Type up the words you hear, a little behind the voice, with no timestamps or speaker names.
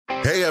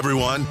Hey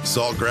everyone,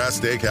 Saltgrass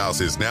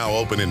Steakhouse is now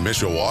open in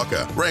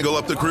Mishawaka. Wrangle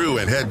up the crew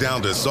and head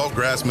down to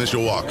Saltgrass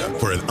Mishawaka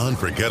for an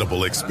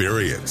unforgettable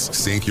experience.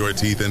 Sink your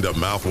teeth into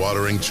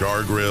mouth-watering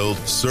char-grilled,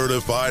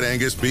 certified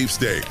Angus beef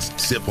steaks.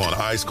 Sip on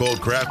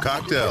ice-cold craft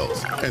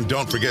cocktails. And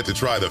don't forget to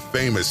try the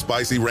famous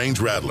spicy range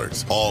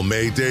rattlers, all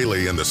made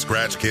daily in the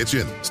Scratch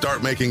Kitchen.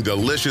 Start making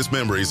delicious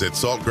memories at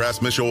Saltgrass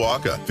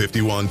Mishawaka,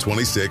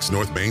 5126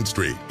 North Main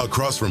Street,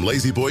 across from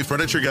Lazy Boy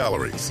Furniture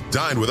Galleries.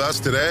 Dine with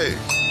us today.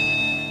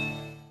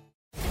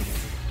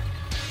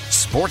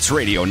 Sports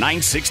Radio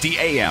 960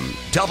 AM,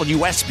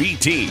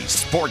 WSBT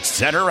Sports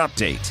Center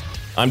Update.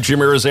 I'm Jim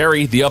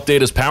Irizarry. The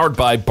update is powered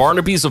by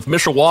Barnaby's of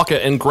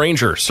Mishawaka and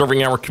Granger,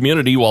 serving our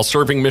community while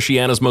serving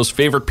Michiana's most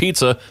favorite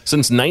pizza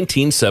since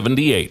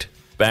 1978.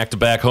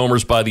 Back-to-back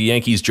homers by the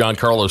Yankees'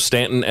 Giancarlo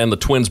Stanton and the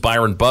Twins'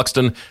 Byron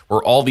Buxton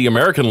were all the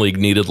American League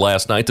needed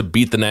last night to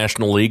beat the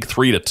National League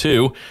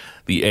 3-2.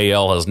 The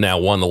AL has now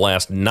won the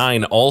last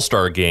 9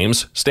 All-Star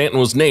games.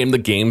 Stanton was named the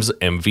game's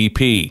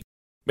MVP.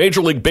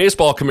 Major League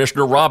Baseball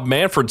Commissioner Rob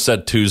Manfred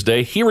said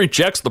Tuesday he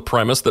rejects the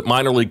premise that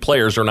minor league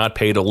players are not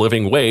paid a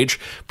living wage,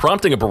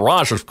 prompting a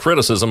barrage of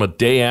criticism a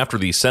day after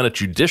the Senate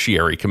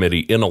Judiciary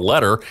Committee, in a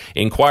letter,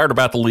 inquired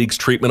about the league's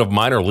treatment of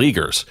minor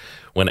leaguers.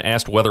 When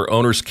asked whether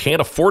owners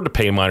can't afford to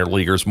pay minor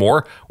leaguers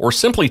more or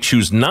simply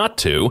choose not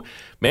to,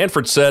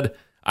 Manfred said,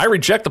 "I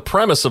reject the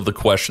premise of the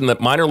question that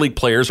minor league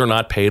players are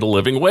not paid a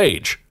living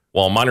wage.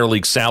 While minor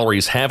league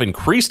salaries have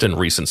increased in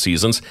recent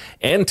seasons,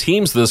 and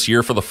teams this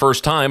year for the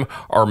first time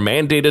are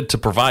mandated to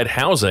provide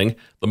housing,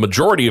 the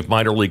majority of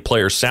minor league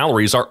players'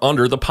 salaries are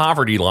under the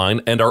poverty line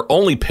and are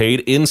only paid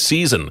in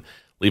season,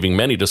 leaving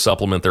many to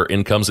supplement their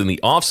incomes in the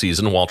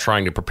offseason while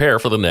trying to prepare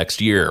for the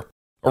next year."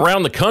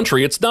 Around the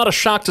country, it's not a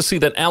shock to see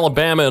that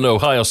Alabama and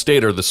Ohio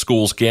State are the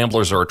schools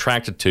gamblers are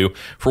attracted to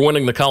for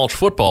winning the college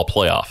football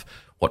playoff.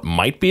 What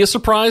might be a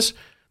surprise?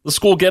 The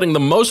school getting the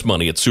most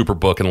money at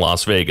Superbook in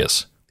Las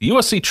Vegas. The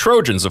USC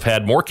Trojans have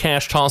had more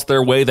cash tossed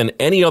their way than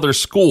any other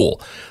school.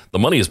 The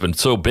money has been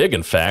so big,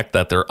 in fact,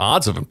 that their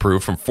odds have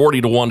improved from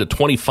 40-1 to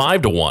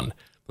 25-1.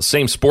 The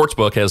same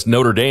sportsbook has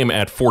Notre Dame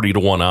at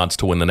 40-1 odds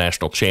to win the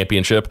national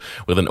championship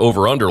with an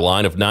over-under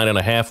line of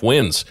 9.5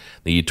 wins.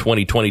 The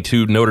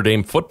 2022 Notre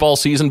Dame football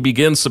season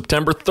begins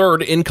September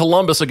 3rd in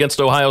Columbus against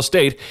Ohio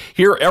State.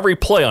 Hear every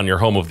play on your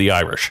home of the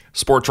Irish.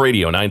 Sports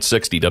Radio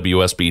 960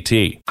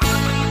 WSBT.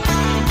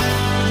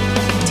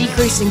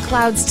 Decreasing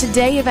clouds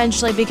today,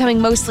 eventually becoming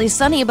mostly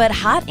sunny but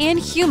hot and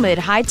humid,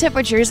 high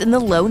temperatures in the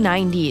low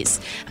 90s.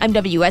 I'm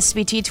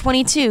WSBT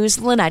 22's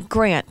Lynette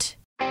Grant.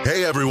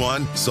 Hey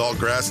everyone,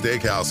 Saltgrass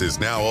Steakhouse is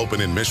now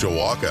open in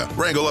Mishawaka.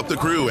 Wrangle up the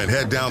crew and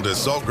head down to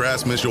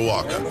Saltgrass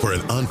Mishawaka for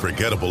an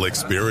unforgettable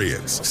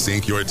experience.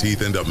 Sink your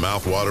teeth into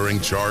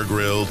mouth-watering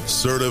char-grilled,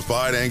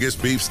 certified Angus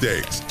beef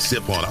steaks.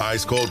 Sip on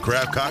ice-cold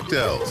craft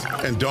cocktails.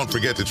 And don't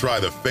forget to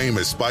try the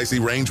famous spicy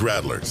range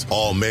rattlers,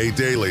 all made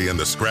daily in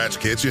the Scratch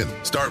Kitchen.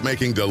 Start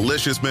making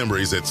delicious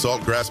memories at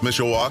Saltgrass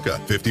Mishawaka,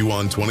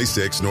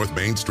 5126 North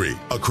Main Street,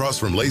 across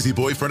from Lazy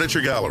Boy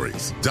Furniture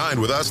Galleries. Dine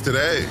with us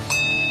today.